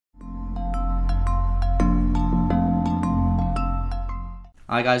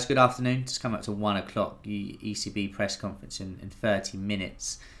Hi guys, good afternoon. Just come up to 1 o'clock, the ECB press conference in 30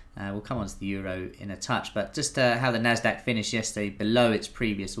 minutes. We'll come on to the euro in a touch, but just how the Nasdaq finished yesterday below its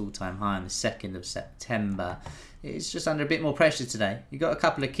previous all-time high on the 2nd of September. It's just under a bit more pressure today. You've got a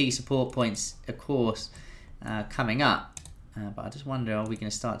couple of key support points, of course, coming up. But I just wonder, are we going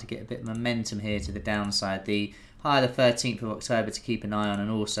to start to get a bit of momentum here to the downside? The high the 13th of October to keep an eye on, and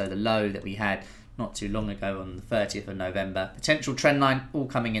also the low that we had not too long ago on the 30th of November. Potential trend line all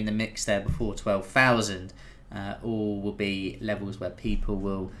coming in the mix there before 12,000. All will be levels where people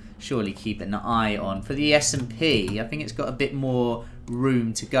will surely keep an eye on. For the S&P, I think it's got a bit more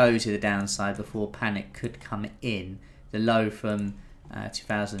room to go to the downside before panic could come in. The low from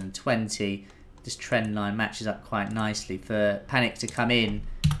 2020, this trend line matches up quite nicely. For panic to come in,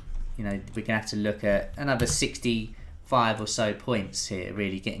 you know, we're going to have to look at another 65 or so points here,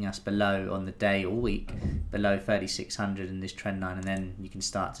 really getting us below on the day or week, below 3,600 in this trend line, and then you can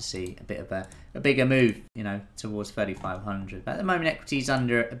start to see a bit of a bigger move, you know, towards 3,500. But at the moment, equity's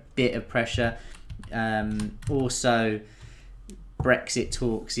under a bit of pressure. Also, Brexit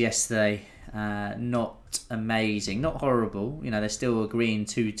talks yesterday, not amazing, not horrible. You know, they're still agreeing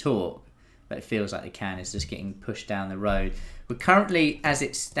to talk, but it feels like they can. It's just getting pushed down the road. We're currently, as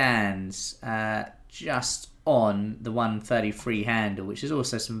it stands, just on the 133 handle, which is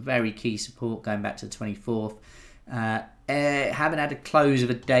also some very key support going back to the 24th. Haven't had a close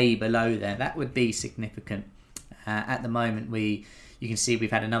of a day below there. That would be significant. At the moment, you can see we've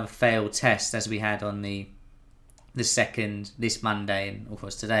had another failed test as we had on the 2nd this Monday, and of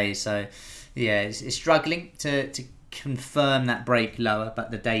course today. So yeah, it's struggling to confirm that break lower, but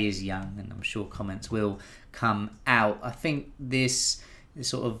the day is young, and I'm sure comments will come out. I think this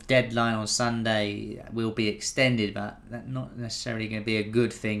sort of deadline on Sunday will be extended, but that's not necessarily going to be a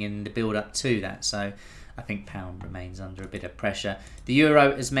good thing in the build up to that. So I think pound remains under a bit of pressure. The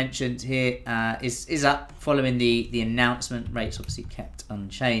euro, as mentioned here, is up following the announcement. Rates obviously kept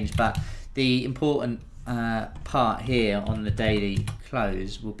unchanged, but the important part here on the daily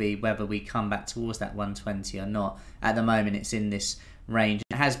close will be whether we come back towards that 120 or not. At the moment, it's in this range.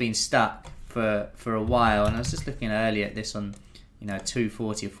 It has been stuck for a while, and I was just looking earlier at this on, you know,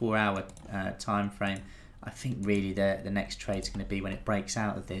 240 or 4-hour time frame. I think really the next trade's going to be when it breaks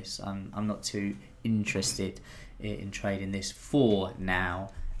out of this. I'm not too interested in trading this for now.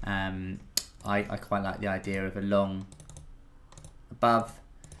 I quite like the idea of a long above,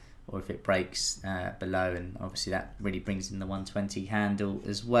 or if it breaks below, and obviously that really brings in the 120 handle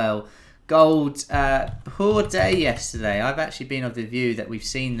as well. Gold, poor day yesterday. I've actually been of the view that we've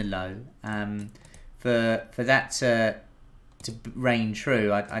seen the low. For that to reign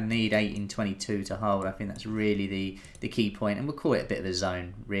true, I need 1822 to hold. I think that's really the key point, and we'll call it a bit of a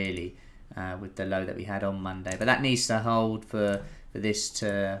zone really, with the low that we had on Monday. But that needs to hold for this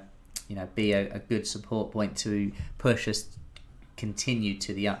to, you know, be a good support point to push us continue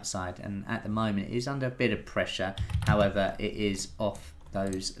to the upside. And at the moment it is under a bit of pressure. However, it is off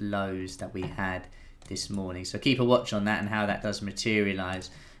those lows that we had this morning, so keep a watch on that and how that does materialize.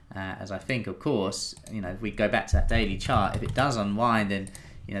 As I think, of course, you know, if we go back to that daily chart, if it does unwind, then,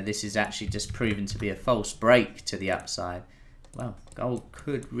 you know, this is actually just proven to be a false break to the upside, well, gold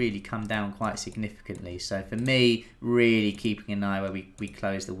could really come down quite significantly. So for me, really keeping an eye where we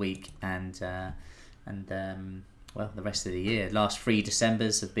close the week and well, the rest of the year. Last 3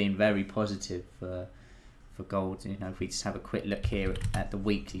 Decembers have been very positive for gold. You know, if we just have a quick look here at the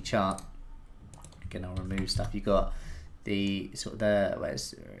weekly chart, again, I'll remove stuff. You got the sort of where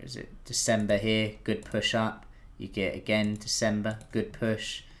is it, December here, good push up. You get again December, good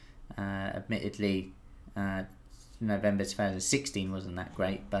push. Admittedly, November 2016 wasn't that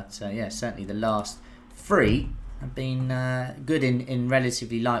great, but yeah, certainly the last 3 have been good in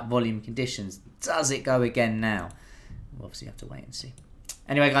relatively light volume conditions. Does it go again now? We'll obviously have to wait and see.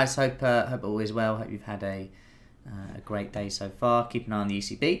 Anyway, guys, hope all is well. Hope you've had a great day so far. Keep an eye on the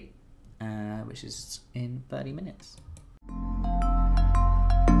ECB, which is in 30 minutes.